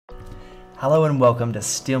Hello and welcome to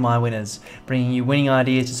Steal My Winners, bringing you winning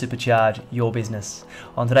ideas to supercharge your business.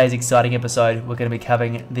 On today's exciting episode, we're going to be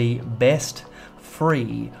covering the best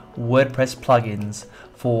free WordPress plugins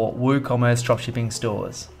for WooCommerce dropshipping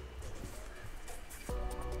stores.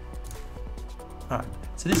 Alright,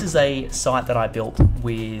 so this is a site that I built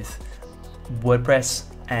with WordPress,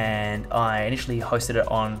 and I initially hosted it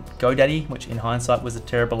on GoDaddy, which in hindsight was a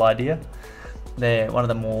terrible idea. They're one of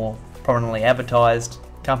the more prominently advertised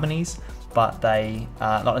companies, but they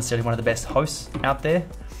are not necessarily one of the best hosts out there.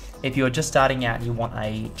 If you're just starting out and you want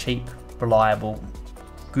a cheap, reliable,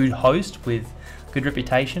 good host with good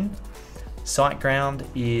reputation, SiteGround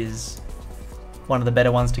is one of the better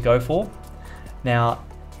ones to go for. Now,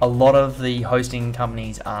 a lot of the hosting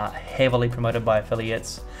companies are heavily promoted by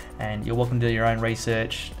affiliates, and you're welcome to do your own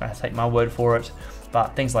research. Don't take my word for it,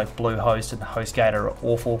 but things like Bluehost and HostGator are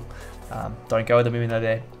awful. Don't go with them even though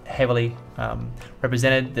they're heavily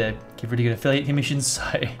represented. They give really good affiliate commissions, so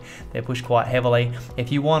they're pushed quite heavily.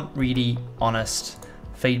 If you want really honest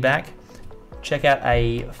feedback, check out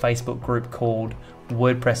a Facebook group called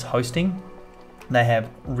WordPress Hosting. They have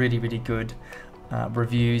really good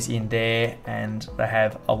reviews in there, and they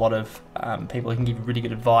have a lot of people who can give you really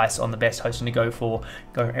good advice on the best hosting to go for.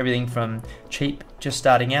 Go everything from cheap, just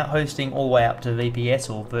starting out hosting, all the way up to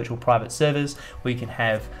VPS or virtual private servers, where you can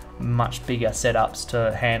have much bigger setups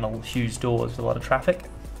to handle huge stores with a lot of traffic.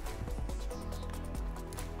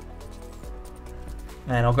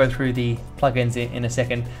 And I'll go through the plugins in a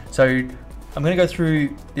second. So I'm going to go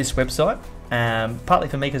through this website, partly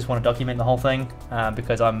for me because I want to document the whole thing,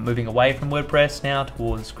 because I'm moving away from WordPress now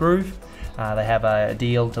towards Groove. They have a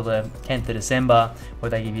deal till the 10th of December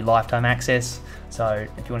where they give you lifetime access. So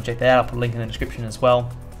if you want to check that out, I'll put a link in the description as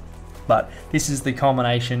well. But this is the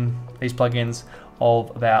culmination, these plugins,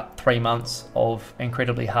 of about 3 months of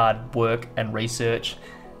incredibly hard work and research,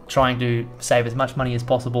 trying to save as much money as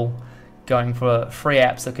possible, going for free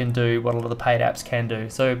apps that can do what a lot of the paid apps can do.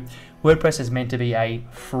 So WordPress is meant to be a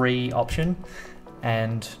free option,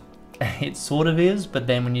 and it sort of is, but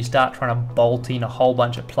then when you start trying to bolt in a whole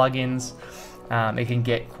bunch of plugins, it can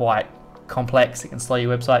get quite complex. It can slow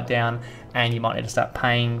your website down, and you might need to start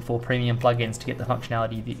paying for premium plugins to get the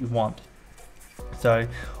functionality that you want. So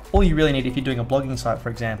all you really need if you're doing a blogging site, for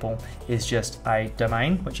example, is just a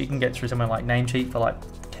domain, which you can get through somewhere like Namecheap for like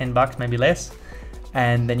 10 bucks, maybe less.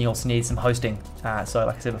 And then you also need some hosting. So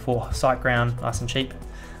like I said before, SiteGround, nice and cheap.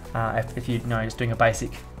 If you know, just doing a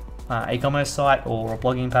basic e-commerce site or a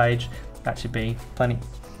blogging page, that should be plenty.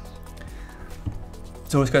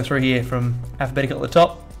 So let's go through here from alphabetical at the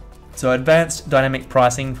top. So advanced dynamic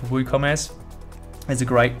pricing for WooCommerce is a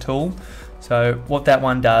great tool. So what that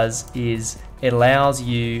one does is it allows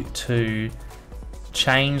you to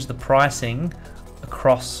change the pricing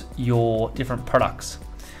across your different products.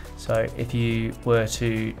 So if you were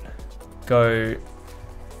to go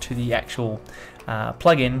to the actual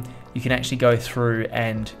plugin, you can actually go through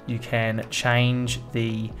and you can change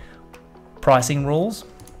the pricing rules,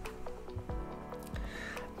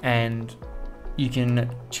 and you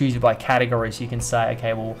can choose it by category. So you can say,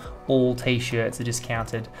 okay, well, all t-shirts are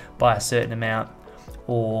discounted by a certain amount,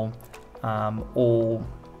 or all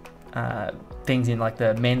things in like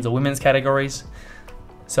the men's or women's categories.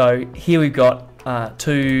 So here we've got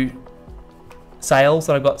 2 sales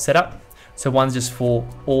that I've got set up. So one's just for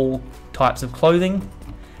all types of clothing,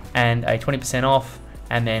 and a 20% off,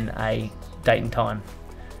 and then a date and time.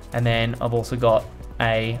 And then I've also got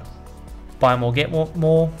a buy more get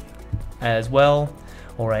more as well,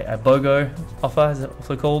 or a BOGO offer is it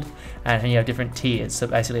also called. And you have different tiers. So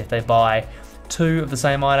basically if they buy 2 of the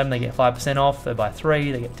same item, they get 5% off. They buy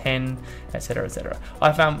 3, they get 10, etc, etc.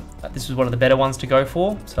 I found this was one of the better ones to go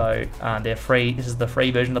for. So they're free. This is the free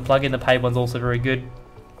version of the plugin. The paid one's also very good,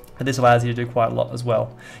 but this allows you to do quite a lot as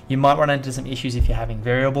well. You might run into some issues if you're having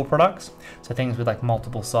variable products, so things with like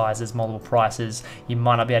multiple sizes, multiple prices. You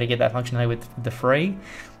might not be able to get that functionality with the free,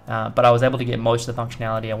 but I was able to get most of the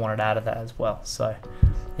functionality I wanted out of that as well. So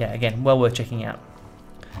yeah, again, well worth checking out.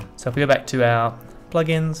 So if we go back to our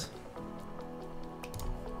plugins,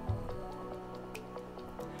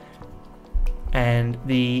 and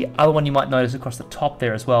the other one you might notice across the top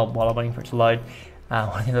there as well, while I'm waiting for it to load,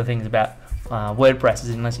 one of the other things about WordPress is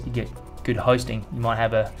unless you get good hosting, you might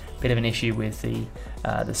have a bit of an issue with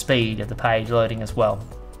the speed of the page loading as well.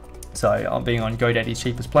 So I'm being on GoDaddy's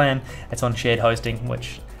cheapest plan, it's on shared hosting,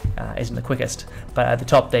 which isn't the quickest. But at the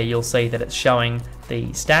top there, you'll see that it's showing the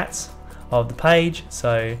stats of the page,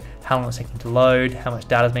 so how long it's taking to load, how much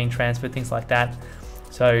data is being transferred, things like that.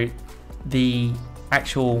 So the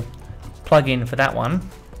actual plugin for that one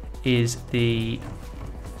is the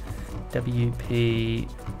WP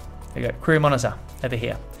there you go, Query Monitor over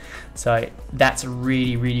here. So that's a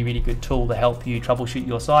really good tool to help you troubleshoot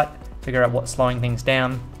your site, figure out what's slowing things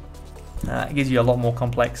down. It gives you a lot more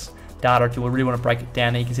complex data if you really want to break it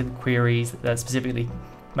down. You can see the queries that are specifically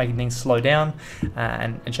making things slow down,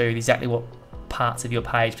 and show you exactly what parts of your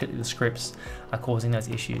page, particularly the scripts, are causing those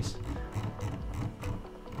issues.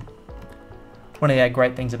 One of the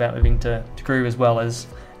great things about moving to Groove as well is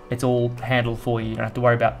it's all handled for you. You don't have to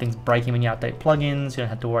worry about things breaking when you update plugins. You don't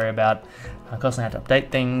have to worry about constantly having to update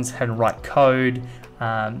things, having to write code.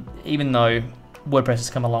 Even though WordPress has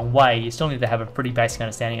come a long way, you still need to have a pretty basic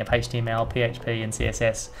understanding of HTML, PHP, and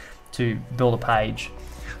CSS to build a page.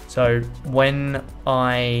 So when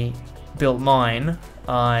I built mine,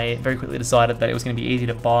 I very quickly decided that it was going to be easy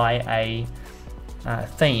to buy a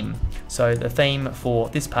theme. So the theme for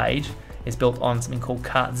this page is built on something called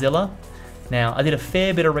Cartzilla. Now, I did a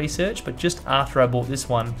fair bit of research, but just after I bought this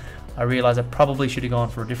one, I realized I probably should have gone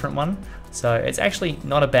for a different one. So it's actually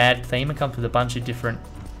not a bad theme. It comes with a bunch of different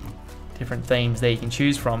themes there you can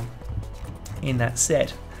choose from in that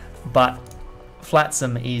set, but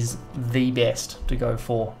Flotsam is the best to go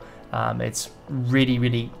for. It's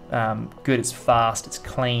really good. It's fast, it's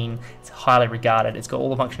clean, it's highly regarded, it's got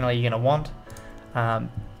all the functionality you're going to want.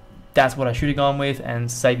 That's what I should have gone with, and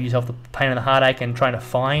save yourself the pain and the heartache and trying to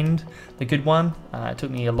find the good one. It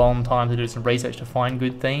took me a long time to do some research to find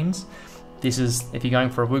good themes. This is, if you're going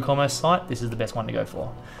for a WooCommerce site, this is the best one to go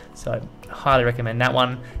for. So highly recommend that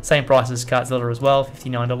one. Same price as Cartzilla as well,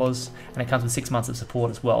 $59, and it comes with 6 months of support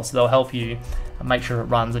as well. So they'll help you make sure it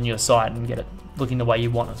runs on your site and get it looking the way you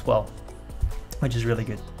want as well, which is really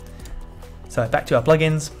good. So back to our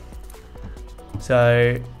plugins.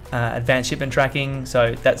 So advanced shipment tracking.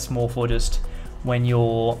 So that's more for just when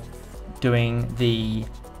you're doing the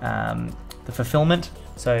fulfillment.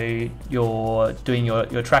 So you're doing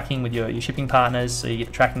your tracking with your shipping partners, so you get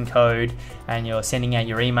the tracking code and you're sending out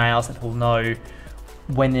your emails so people know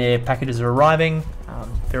when their packages are arriving.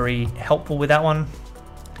 Very helpful with that one.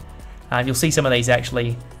 You'll see some of these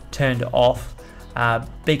actually turned off.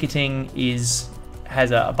 Beeketing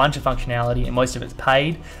has a bunch of functionality and most of it's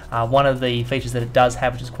paid. One of the features that it does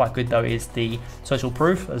have, which is quite good though, is the social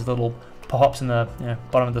proof. There's little pop-ups in the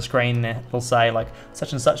bottom of the screen there. It'll say like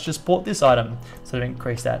such and such just bought this item, so to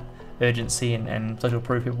increase that urgency and social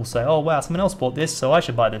proof. People say, oh wow, someone else bought this, so I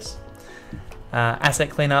should buy this.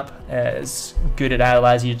 Asset cleanup is good. It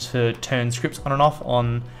allows you to turn scripts on and off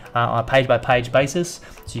on a page-by-page basis,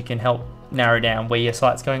 so you can help narrow down where your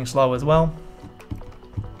site's going slow as well.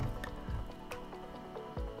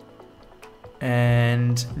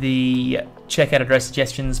 And the checkout address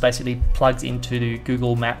suggestions basically plugs into the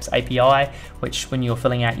Google Maps API, which when you're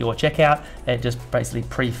filling out your checkout, it just basically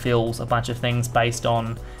pre-fills a bunch of things based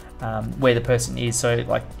on where the person is. So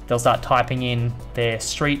like they'll start typing in their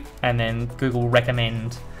street and then Google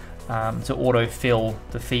recommend to auto-fill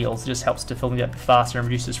the fields. It just helps to fill them up faster and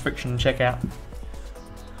reduces friction in checkout.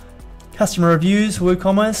 Customer reviews for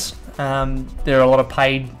WooCommerce. There are a lot of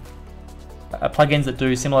paid plugins that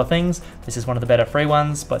do similar things. This is one of the better free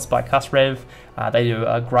ones, but it's by CustRev. They do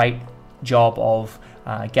a great job of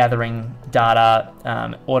gathering data,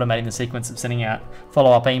 automating the sequence of sending out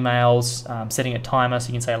follow-up emails, setting a timer so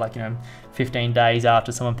you can say like 15 days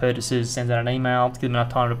after someone purchases, sends out an email to give them enough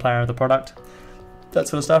time to play around with the product. That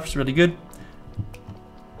sort of stuff is really good.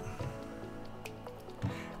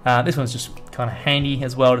 This one's just kind of handy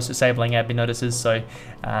as well, just disabling admin notices, so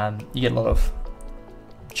you get a lot of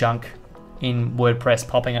junk in WordPress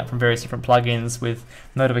popping up from various different plugins with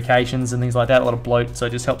notifications and things like that, a lot of bloat, so it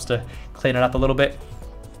just helps to clean it up a little bit.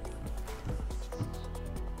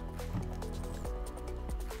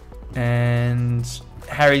 And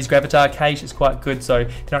Harry's Gravitar cache is quite good. So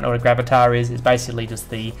if you don't know what a Gravitar is, it's basically just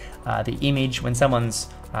the image when someone's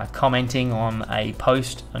commenting on a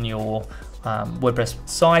post on your WordPress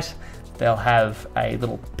site. They'll have a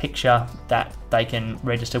little picture that they can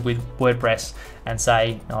register with WordPress and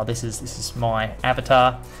say, oh, this is my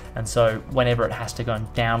avatar. And so whenever it has to go and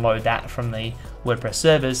download that from the WordPress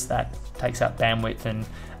servers, that takes up bandwidth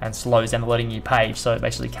and slows down the loading of your page. So it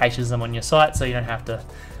basically caches them on your site, so you don't have to,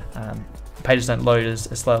 pages don't load as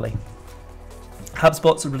slowly.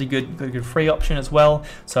 HubSpot's a really good free option as well.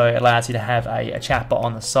 So it allows you to have a chatbot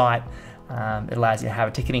on the site. It allows you to have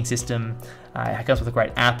a ticketing system. It comes with a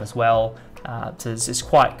great app as well. So it's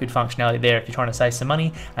quite good functionality there if you're trying to save some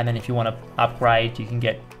money. And then if you want to upgrade, you can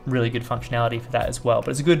get really good functionality for that as well.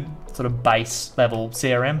 But it's a good sort of base level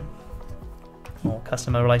CRM or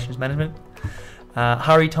customer relations management.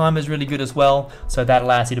 HurryTimer is really good as well. So that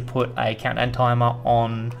allows you to put a countdown timer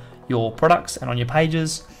on your products and on your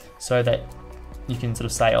pages, so that you can sort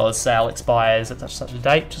of say, oh, the sale expires at such a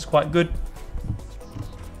date, which is quite good.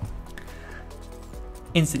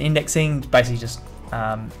 Instant indexing basically just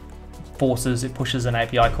pushes an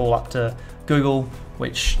API call up to Google,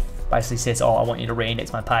 which basically says, oh, I want you to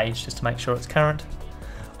re-index my page just to make sure it's current.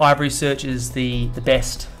 Ivory Search is the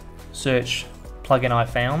best search plugin I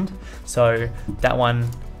found. So that one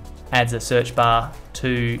adds a search bar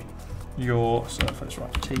to your, so if I just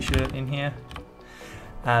write t-shirt in here,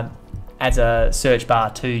 adds a search bar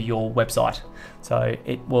to your website. So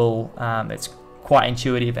it will, it's quite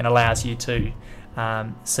intuitive and allows you to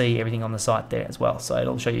see everything on the site there as well. So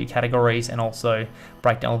it'll show you categories and also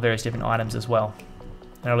break down all various different items as well.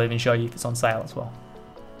 And it'll even show you if it's on sale as well.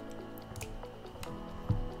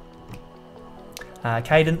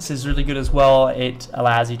 Cadence is really good as well. It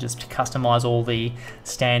allows you just to customize all the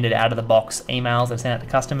standard out-of-the-box emails that send out to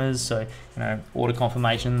customers, so order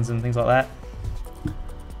confirmations and things like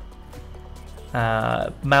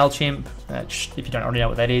that. MailChimp, if you don't already know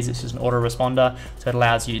what that is, it's just an autoresponder, so it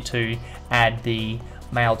allows you to add the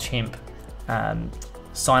MailChimp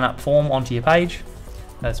sign-up form onto your page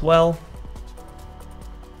as well.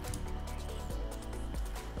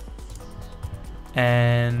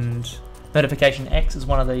 And Notification X is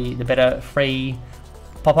one of the better free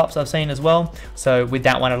pop-ups I've seen as well. So with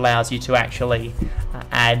that one, it allows you to actually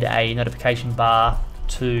add a notification bar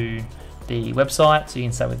to the website, so you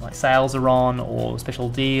can say with like sales are on, or special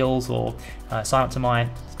deals, or sign up to my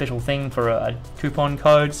special thing for a coupon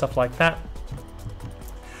code, stuff like that.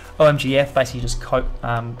 OMGF basically just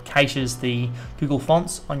caches the Google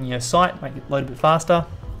fonts on your site, make it load a bit faster.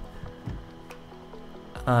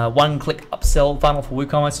 One-click upsell funnel for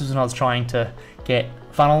WooCommerce. This is when I was trying to get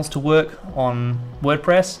funnels to work on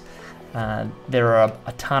WordPress. There are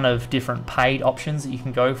a ton of different paid options that you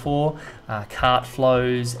can go for, cart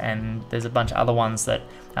flows, and there's a bunch of other ones that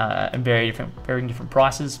are varying different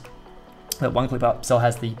prices. But one-click upsell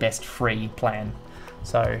has the best free plan,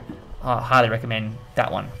 so I highly recommend that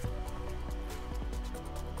one.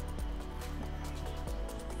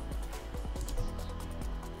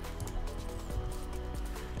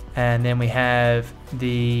 And then we have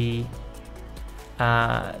the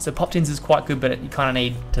so Pop-Tins is quite good, but you kind of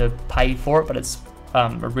need to pay for it, but it's a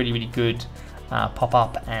really good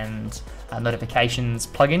pop-up and notifications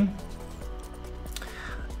plugin.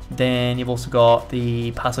 Then you've also got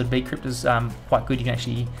the Pasword Bcrypt is quite good. You can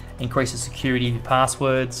actually increase the security of your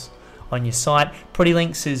passwords on your site. Pretty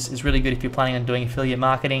Links is really good if you're planning on doing affiliate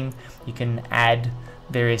marketing. You can add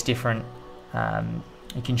various different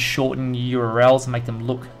you can shorten URLs and make them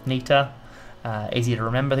look neater, easier to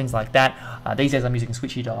remember, things like that. These days I'm using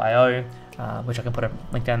Switchy.io, which I can put a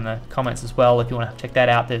link down in the comments as well if you want to check that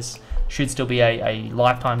out. There's should still be a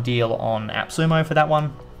lifetime deal on AppSumo for that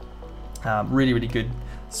one. Really good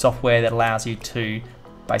software that allows you to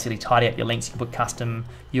basically tidy up your links. You can put custom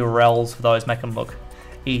URLs for those, make them look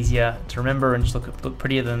easier to remember and just look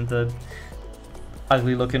prettier than the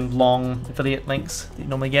ugly looking long affiliate links that you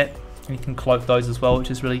normally get. You can cloak those as well,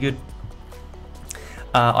 which is really good.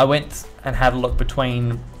 I went and had a look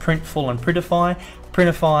between Printful and Printify.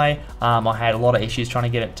 Printify, I had a lot of issues trying to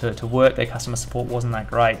get it to work. Their customer support wasn't that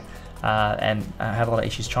great, and I had a lot of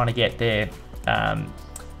issues trying to get their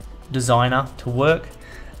designer to work.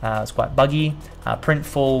 It's quite buggy.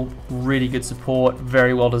 Printful, really good support,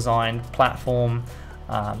 very well designed platform.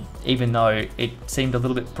 Even though it seemed a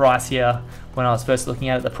little bit pricier when I was first looking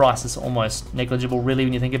at it, the price is almost negligible really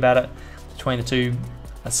when you think about it between the two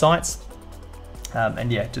sites.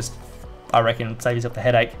 And yeah, just I reckon save yourself the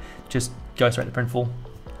headache, just go straight to Printful.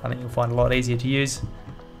 I think you'll find it a lot easier to use.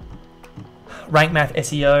 RankMath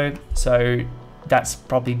SEO, so that's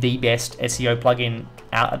probably the best SEO plugin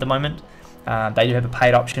out at the moment. They do have a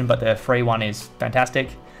paid option, but the free one is fantastic.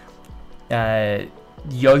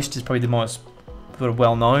 Yoast is probably the most sort of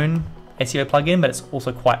well-known SEO plugin, but it's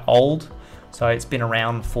also quite old, so it's been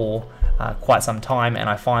around for quite some time, and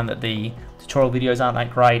I find that the tutorial videos aren't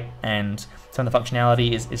that great, and some of the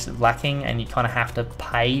functionality is lacking, and you kind of have to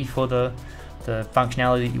pay for the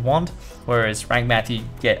functionality that you want, whereas RankMath you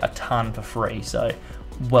get a ton for free, so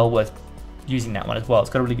well worth using that one as well. It's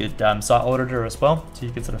got a really good site auditor as well, so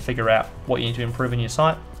you can sort of figure out what you need to improve in your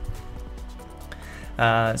site.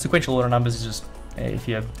 Sequential order numbers is just, if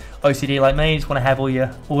you're OCD like me, you just want to have all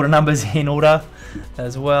your order numbers in order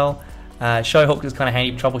as well. Showhook is kind of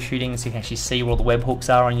handy for troubleshooting, so you can actually see where all the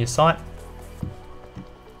webhooks are on your site.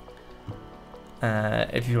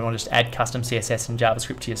 If you want to just add custom CSS and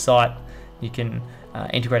JavaScript to your site, you can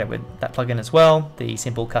integrate it with that plugin as well, the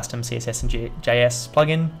simple custom CSS and JS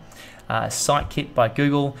plugin. Site Kit by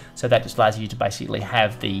Google, so that just allows you to basically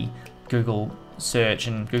have the Google search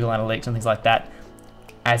and Google Analytics and things like that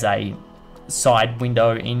as a side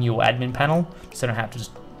window in your admin panel, so you don't have to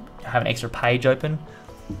just have an extra page open,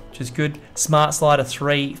 which is good. Smart Slider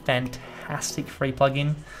 3, fantastic free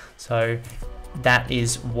plugin. So that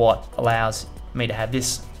is what allows me to have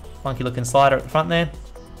this funky looking slider at the front there.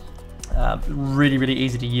 Really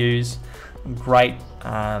easy to use, great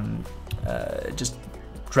just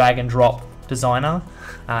drag and drop designer,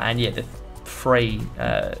 and yeah, the free,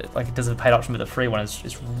 like it does have a paid option, but the free one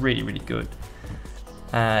is really good.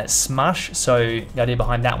 Smush, so the idea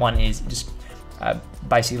behind that one is it just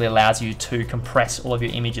basically allows you to compress all of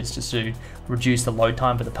your images just to reduce the load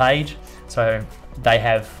time for the page. So they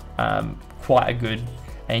have quite a good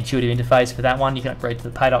and intuitive interface for that one. You can upgrade to the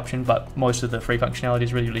paid option, but most of the free functionality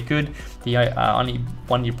is really good. The only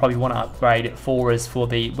one you probably want to upgrade it for is for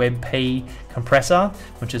the WebP compressor,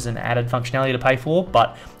 which is an added functionality to pay for.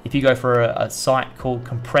 But if you go for a site called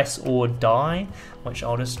Compress or Die, which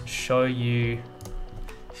I'll just show you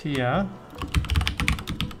here.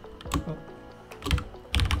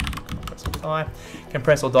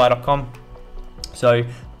 CompressOrDie.com. So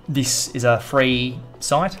this is a free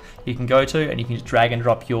site you can go to, and you can just drag and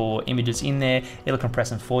drop your images in there. It'll compress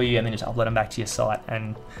them for you, and then just upload them back to your site,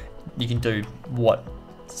 and you can do what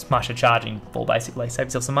Smush are charging for, basically. Save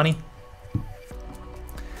yourself some money.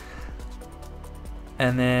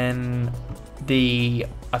 And then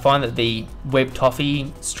I find that the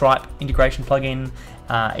WebToffee Stripe integration plugin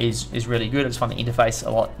is really good. I just find the interface a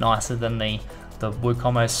lot nicer than the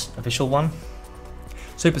WooCommerce official one.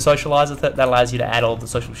 Super Socializer, that allows you to add all the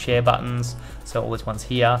social share buttons, so all these ones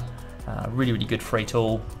here. Really good free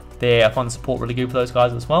tool there. I find the support really good for those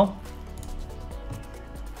guys as well.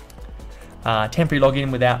 Temporary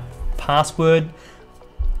login without password,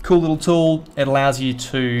 cool little tool. It allows you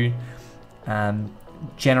to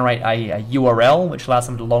generate a URL, which allows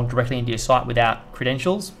them to log directly into your site without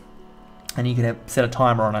credentials. And you can set a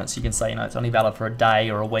timer on it, so you can say, it's only valid for a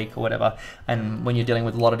day or a week or whatever. And when you're dealing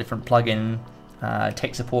with a lot of different plugin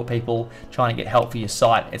tech support people trying to get help for your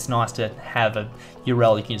site, it's nice to have a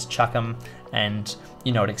URL you can just chuck them, and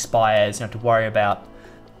it expires. You don't have to worry about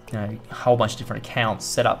a whole bunch of different accounts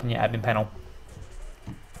set up in your admin panel.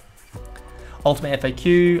 Ultimate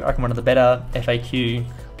FAQ, I reckon one of the better FAQ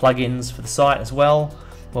plugins for the site as well.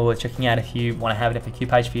 Well, we're checking out if you want to have an FAQ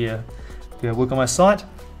page for your WooCommerce site.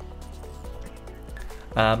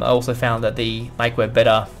 I also found that the Make Web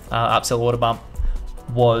Better upsell order bump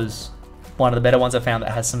was one of the better ones I found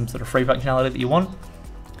that has some sort of free functionality that you want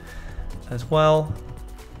as well.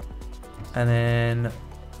 And then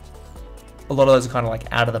a lot of those are kind of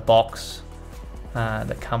like out of the box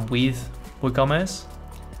that come with WooCommerce.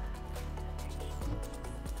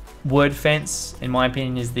 WordFence, in my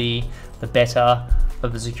opinion, is the better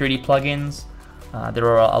of the security plugins. There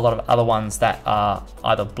are a lot of other ones that are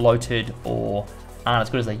either bloated or aren't as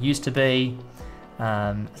good as they used to be.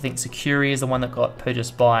 I think Securi is the one that got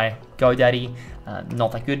purchased by GoDaddy.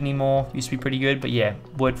 Not that good anymore. Used to be pretty good, but yeah,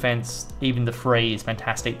 WordFence, even the free, is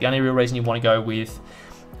fantastic. The only real reason you want to go with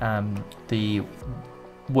the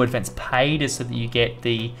WordFence paid is so that you get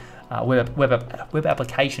the web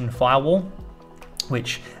application firewall,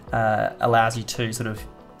 which allows you to sort of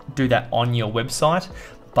do that on your website,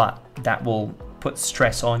 but that will put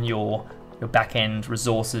stress on your back-end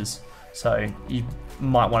resources. So you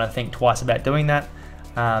might want to think twice about doing that.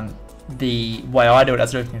 The way I do it, I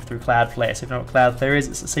do it through Cloudflare. So if you know what Cloudflare is,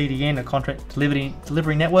 it's a CDN, a contract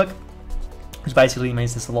delivery network, which basically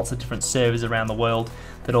means there's lots of different servers around the world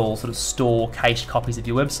that all sort of store cached copies of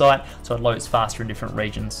your website, so it loads faster in different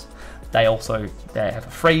regions. They have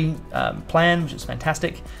a free plan, which is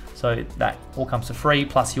fantastic. So that all comes for free.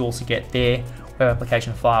 Plus you also get their web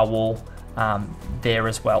application firewall there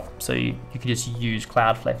as well. So you can just use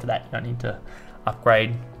Cloudflare for that. You don't need to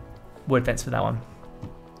upgrade WordFence for that one.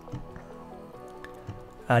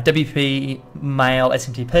 WP Mail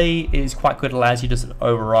SMTP is quite good. It allows you to sort of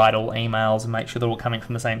override all emails and make sure they're all coming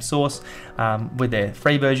from the same source with their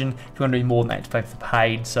free version. If you want to do more than that, you have to pay for the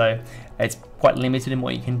paid. So it's quite limited in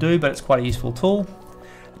what you can do, but it's quite a useful tool.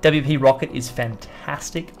 WP Rocket is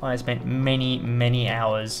fantastic. I spent many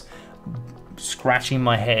hours scratching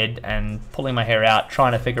my head and pulling my hair out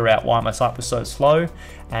trying to figure out why my site was so slow,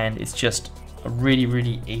 and it's just a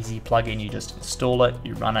really easy plugin. You just install it,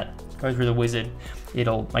 you run it, go through the wizard.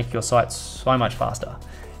 It'll make your site so much faster.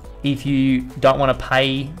 If you don't want to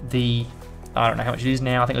pay I don't know how much it is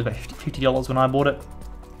now, I think it was about $50 when I bought it.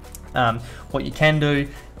 What you can do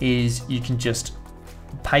is you can just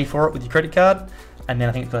pay for it with your credit card, and then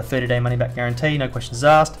I think it's got a 30-day money-back guarantee, no questions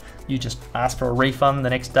asked. You just ask for a refund the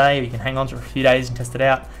next day, or you can hang on to it for a few days and test it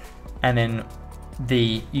out, and then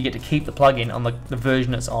you get to keep the plugin on the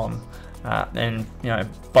version it's on, and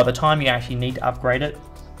by the time you actually need to upgrade it,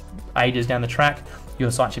 ages down the track,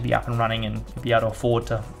 your site should be up and running, and you'll be able to afford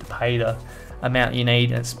to pay the amount you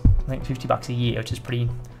need. And it's, I think, $50 a year, which is pretty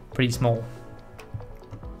small.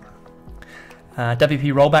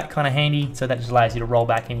 WP rollback, kind of handy, so that just allows you to roll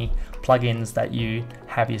back any plugins that you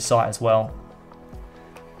have your site as well.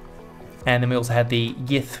 And then we also have the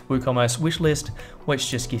YITH WooCommerce wish list, which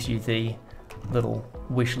just gives you the little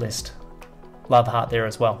wish list love heart there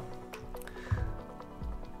as well.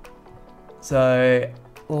 So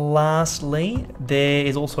lastly, there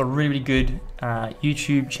is also a really good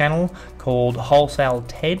YouTube channel called Wholesale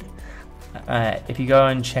Ted. If you go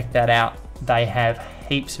and check that out, they have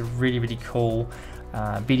heaps of really cool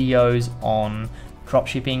videos on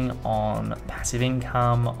dropshipping, on passive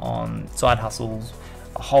income, on side hustles,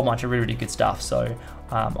 a whole bunch of really good stuff. So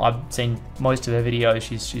I've seen most of her videos.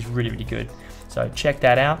 She's really good. So check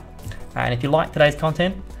that out. And if you like today's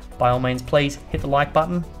content, by all means, please hit the like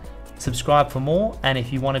button, subscribe for more, and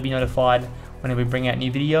if you want to be notified whenever we bring out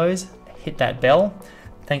new videos, hit that bell.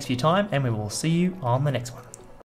 Thanks for your time, and we will see you on the next one.